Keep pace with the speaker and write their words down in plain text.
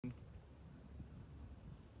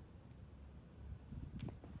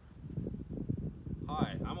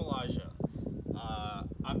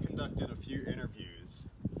did a few interviews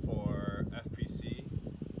for FPC.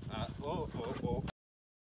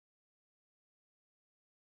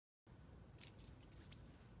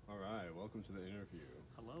 Alright, welcome to the interview.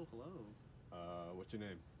 Hello, hello. What's your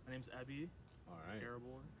name? My name's Perebi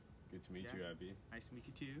Erabor. Good to meet you, Abby. Nice to meet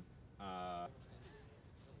you too. Alright,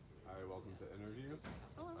 welcome to the interview.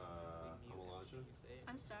 Hello. I'm Elijah.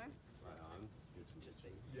 I'm Starr. Right on. It's good to meet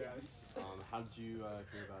you. Yes. How did you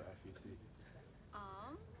hear about FEC?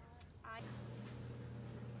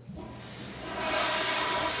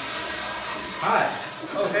 Hi.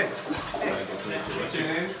 Oh, hey. What's your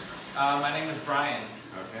name? My name is Brian.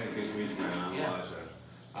 Okay, good to meet you, man. I'm Yeah.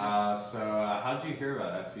 Elijah. So how did you hear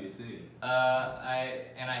about FEC?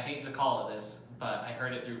 I hate to call it this, but I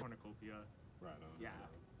heard it through Cornucopia. Right on. Yeah.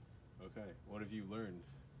 Okay, what have you learned?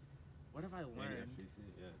 What have I learned? In FEC,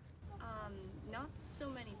 yeah. Not so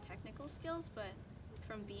many technical skills, but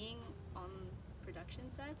from being on production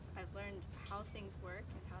sets, I've learned how things work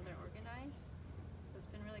and how they're organized. So it's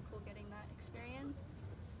been really cool getting that experience.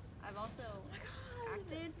 I've also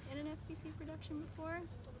acted in an FCC production before,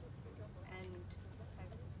 and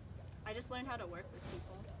I just learned how to work with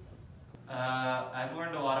people. I've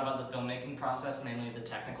learned a lot about the filmmaking process, mainly the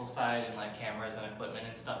technical side and like cameras and equipment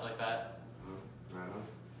and stuff like that. Right on.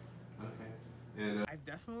 Okay. And I've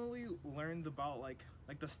definitely learned about like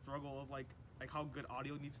the struggle of like how good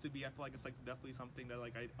audio needs to be. I feel like it's like definitely something that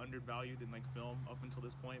like I undervalued in like film up until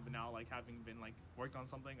this point, but now like having been like worked on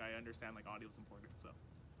something, I understand like audio is important. So.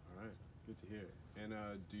 all right, good to hear. And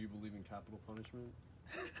do you believe in capital punishment?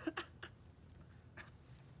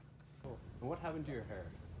 Cool. And what happened to your hair?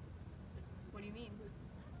 What do you mean?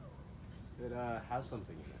 It has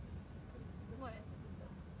something in it. What?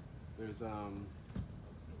 There's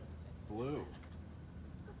blue.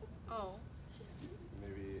 Oh.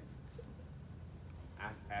 Maybe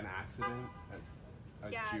an accident, a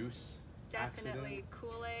Yeah, juice Definitely accident.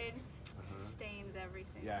 Kool-Aid Uh-huh. stains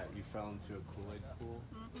everything. Yeah, you fell into a Kool-Aid pool.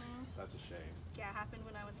 Mm-hmm. That's a shame. Yeah, it happened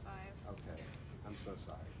when I was 5. Okay, I'm so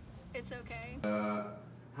sorry. It's okay.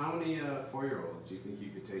 How many 4-year-olds do you think you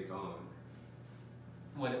could take on?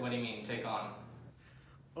 What do you mean, take on?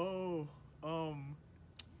 Oh,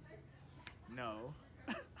 no.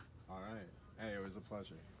 All right. Hey, it was a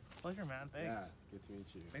pleasure. Pleasure, man. Thanks. Yeah, good to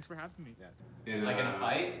meet you. Thanks for having me. Yeah. Like in a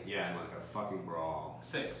fight? Yeah, in like a fucking brawl.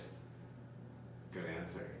 6. Good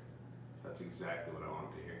answer. That's exactly what I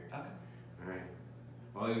wanted to hear. Okay. All right.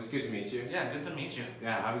 Well, it was good to meet you. Yeah, good to meet you.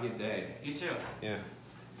 Yeah, have a good day. You too. Yeah.